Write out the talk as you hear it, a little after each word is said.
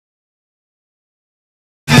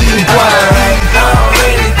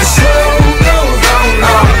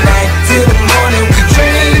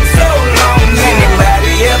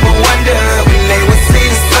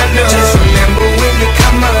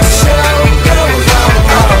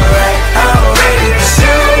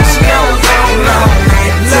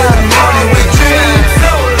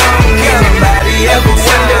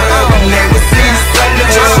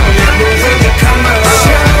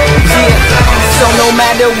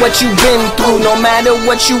what you've been through, no matter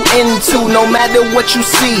what you into, no matter what you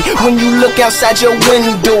see when you look outside your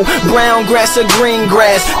window. Brown grass or green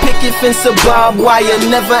grass, picket fence or barbed wire,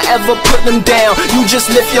 never ever put them down. You just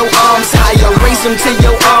lift your arms higher, raise them till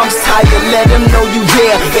your arms tired. Let them know you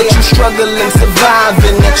there, that you struggling,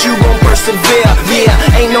 surviving, that you gon' persevere. Yeah,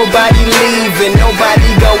 ain't nobody leaving, nobody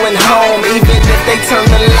going home. Even if they turn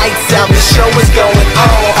the lights out, the show is going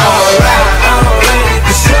on. Alright,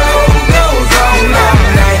 the show goes on all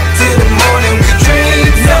night till the morning. We dream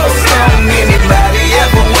so strong. Anybody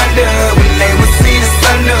ever wonder when they will see the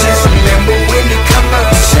sun up? Just remember when it come up,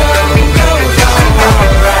 the show goes on.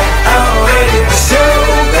 Alright, the show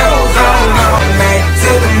goes on all night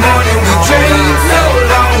till the morning. We dream so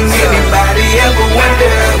long. Anybody ever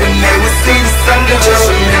wonder when they will see the sun up? Just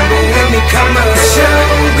remember when it come up, the show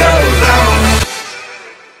goes on.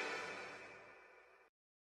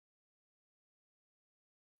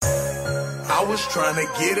 I was trying to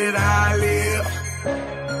get it how I live.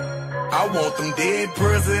 I want them dead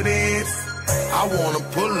presidents. I wanna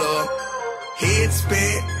pull up, head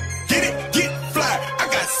spin, get it, get fly. I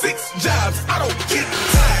got 6 jobs, I don't get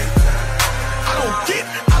tired. I don't get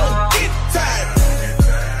tired.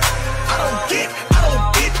 I don't get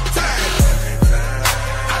tired.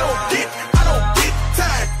 I don't get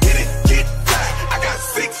tired. Get it, get fly. I got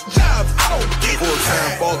 6 jobs, I don't get tired.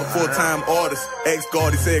 Full-time father, full-time artist.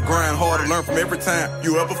 Ex-guard, he said grind harder, learn from every time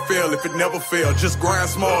you ever fail. If it never fail, just grind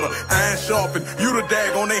smarter. Iron sharpen, you the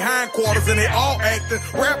dag on they hindquarters and they all acting.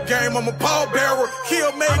 Rap game, I'm a pallbearer.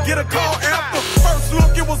 Kill made, get a call after. First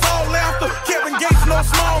look, it was all laughter. Kevin Gates, no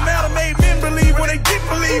small matter, made men believe when they didn't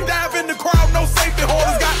believe. Dive in the crowd, no safety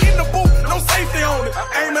holders. Got in the booth, no safety on it.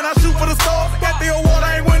 Aiming, I shoot for the stars. Got the award,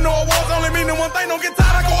 I ain't win no awards. Only meaning one thing, don't get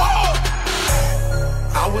tired, I go hard.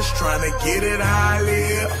 I was trying to get it how I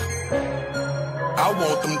live. I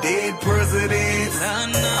want them dead presidents.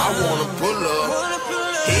 I wanna pull up,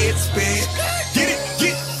 head spin, get it,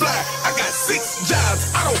 get fly. I got 6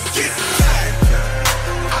 jobs, I don't get tired.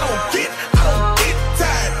 I don't get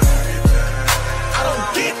tired. I don't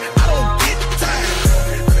get tired.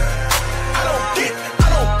 I don't get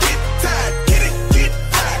tired. Get it, get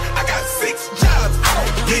fly. I got 6 jobs, I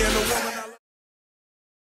don't get tired.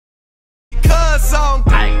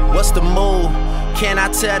 What's the move? Can I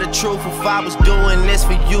tell the truth? If I was doing this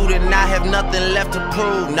for you, then I have nothing left to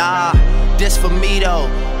prove. Nah, this for me though.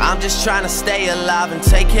 I'm just trying to stay alive and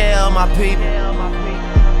take care of my people.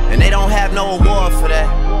 And they don't have no award for that.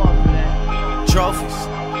 Trophies.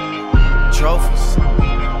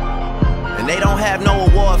 And they don't have no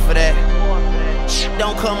award for that.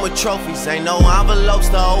 Don't come with trophies, ain't no envelopes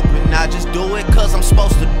to open. I just do it cause I'm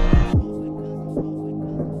supposed to.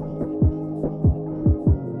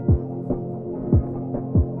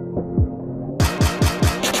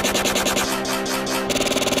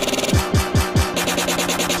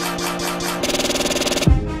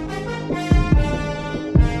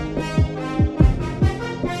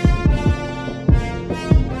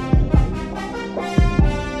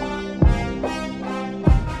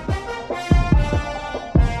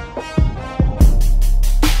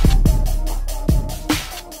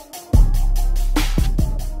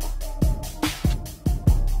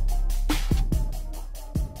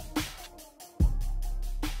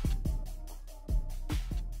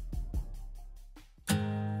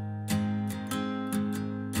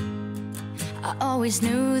 I always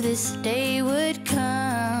knew this day would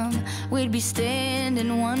come. We'd be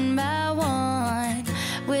standing one by one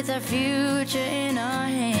with our future in our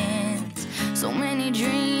hands. So many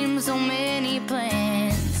dreams, so many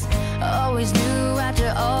plans. I always knew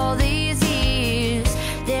after all these years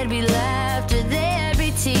there'd be laughter, there'd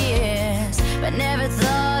be tears, but never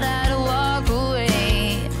thought I'd walk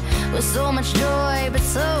away with so much joy but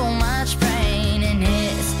so much pain. And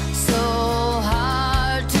it's so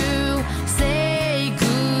hard to say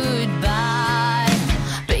goodbye,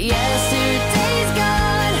 but yesterday's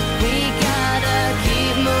gone, we gotta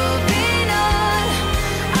keep moving on.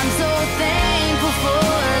 I'm so thankful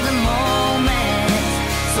for the moment,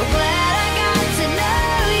 so glad I got to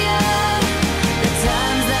know you. The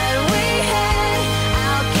times that we had,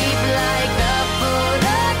 I'll keep like a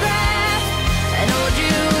photograph and hold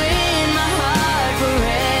you in my heart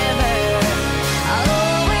forever. I'll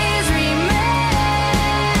always remember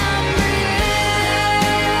you.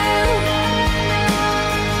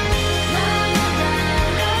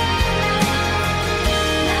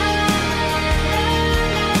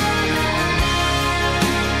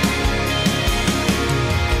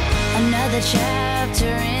 Another chapter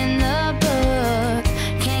in the book,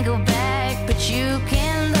 can't go back but you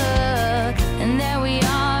can look, and there we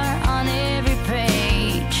are on every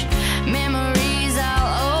page. Memories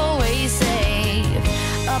I'll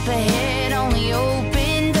up ahead.